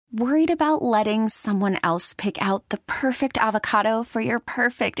Worried about letting someone else pick out the perfect avocado for your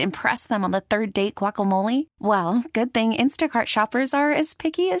perfect impress them on the third date guacamole? Well, good thing Instacart shoppers are as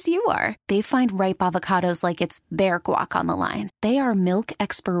picky as you are. They find ripe avocados like it's their guac on the line. They are milk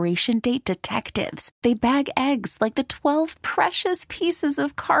expiration date detectives. They bag eggs like the 12 precious pieces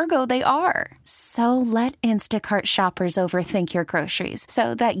of cargo they are. So let Instacart shoppers overthink your groceries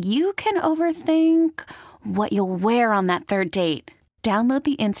so that you can overthink what you'll wear on that third date. Download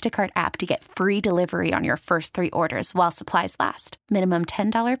the Instacart app to get free delivery on your first 3 orders while supplies last. Minimum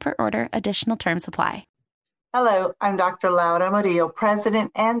 $10 per order. Additional terms apply. Hello, I'm Dr. Laura Murillo,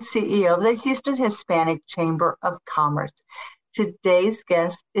 President and CEO of the Houston Hispanic Chamber of Commerce. Today's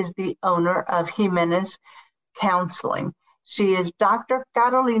guest is the owner of Jimenez Counseling. She is Dr.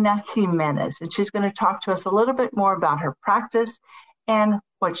 Carolina Jimenez, and she's going to talk to us a little bit more about her practice and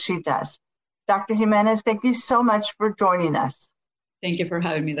what she does. Dr. Jimenez, thank you so much for joining us. Thank you for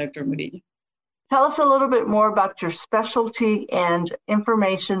having me, Dr. Murillo. Tell us a little bit more about your specialty and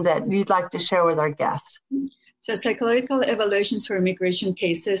information that you'd like to share with our guests. So psychological evaluations for immigration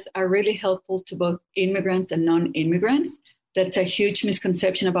cases are really helpful to both immigrants and non-immigrants. That's a huge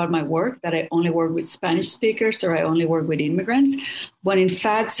misconception about my work, that I only work with Spanish speakers or I only work with immigrants, when in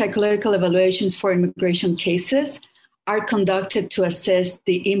fact, psychological evaluations for immigration cases are conducted to assess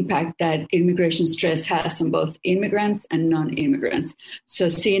the impact that immigration stress has on both immigrants and non-immigrants. So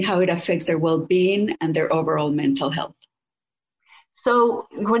seeing how it affects their well-being and their overall mental health. So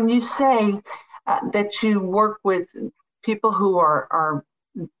when you say that you work with people who are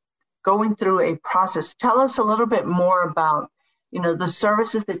going through a process, tell us a little bit more about, the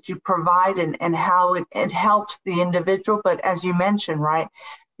services that you provide and how it helps the individual, but as you mentioned, right,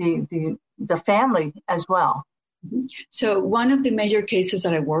 the family as well. So one of the major cases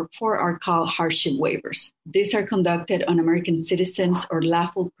that I work for are called hardship waivers. These are conducted on American citizens or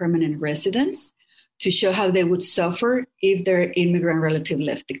lawful permanent residents to show how they would suffer if their immigrant relative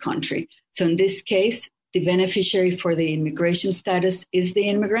left the country. So in this case, the beneficiary for the immigration status is the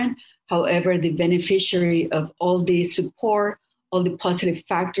immigrant. However, the beneficiary of all the support, all the positive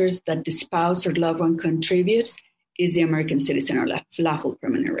factors that the spouse or loved one contributes is the American citizen or lawful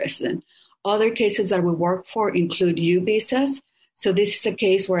permanent resident. Other cases that we work for include U visas. So this is a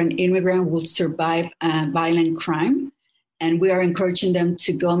case where an immigrant will survive a violent crime, and we are encouraging them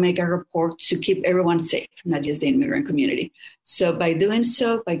to go make a report to keep everyone safe, not just the immigrant community. So by doing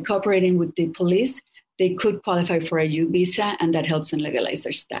so, by cooperating with the police, they could qualify for a U visa, and that helps them legalize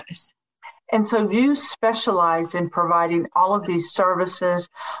their status. And so you specialize in providing all of these services,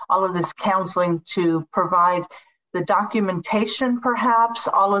 all of this counseling to provide the documentation, perhaps,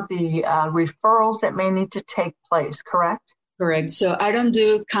 all of the referrals that may need to take place, correct? Correct. So I don't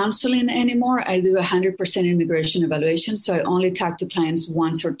do counseling anymore. I do 100% immigration evaluation. So I only talk to clients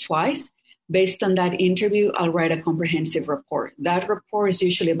once or twice. Based on that interview, I'll write a comprehensive report. That report is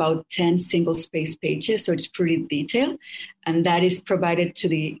usually about 10 single-space pages, so it's pretty detailed. And that is provided to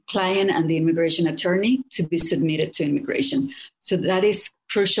the client and the immigration attorney to be submitted to immigration. So that is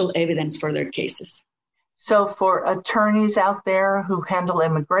crucial evidence for their cases. So for attorneys out there who handle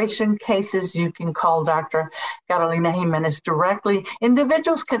immigration cases, you can call Dr. Carolina Jimenez directly.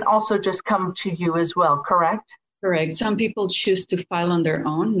 Individuals can also just come to you as well, correct? Correct. Some people choose to file on their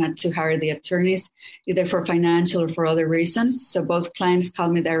own, not to hire the attorneys, either for financial or for other reasons. So both clients call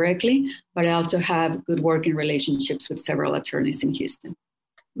me directly, but I also have good working relationships with several attorneys in Houston.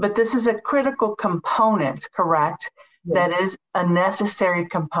 But this is a critical component, correct? Yes. That is a necessary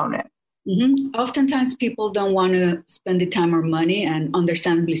component. Mm-hmm. Oftentimes people don't want to spend the time or money, and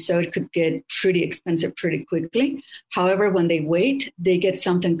understandably so, it could get pretty expensive pretty quickly. However, when they wait, they get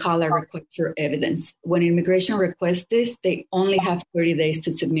something called a request for evidence. When immigration requests this, they only have 30 days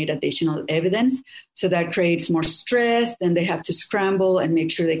to submit additional evidence. So that creates more stress. Then they have to scramble and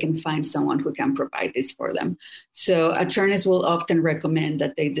make sure they can find someone who can provide this for them. So attorneys will often recommend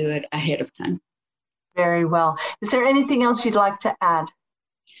that they do it ahead of time. Very well. Is there anything else you'd like to add?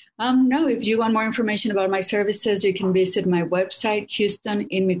 No, if you want more information about my services, you can visit my website,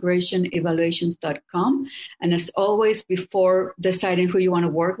 HoustonImmigrationEvaluations.com. And as always, before deciding who you want to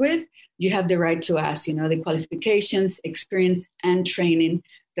work with, you have the right to ask, the qualifications, experience, and training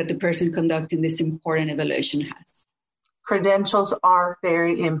that the person conducting this important evaluation has. Credentials are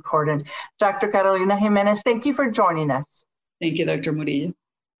very important. Dr. Carolina Jimenez, thank you for joining us. Thank you, Dr. Murillo.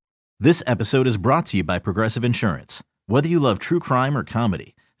 This episode is brought to you by Progressive Insurance. Whether you love true crime or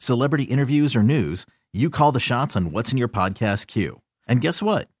comedy, celebrity interviews or news, you call the shots on what's in your podcast queue. And guess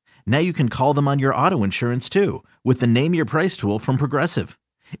what? Now you can call them on your auto insurance too with the Name Your Price tool from Progressive.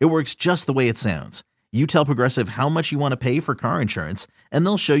 It works just the way it sounds. You tell Progressive how much you want to pay for car insurance, and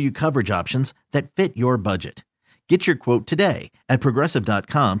they'll show you coverage options that fit your budget. Get your quote today at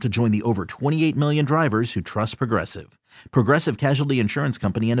Progressive.com to join the over 28 million drivers who trust Progressive. Progressive Casualty Insurance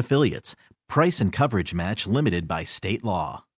Company and Affiliates. Price and coverage match limited by state law.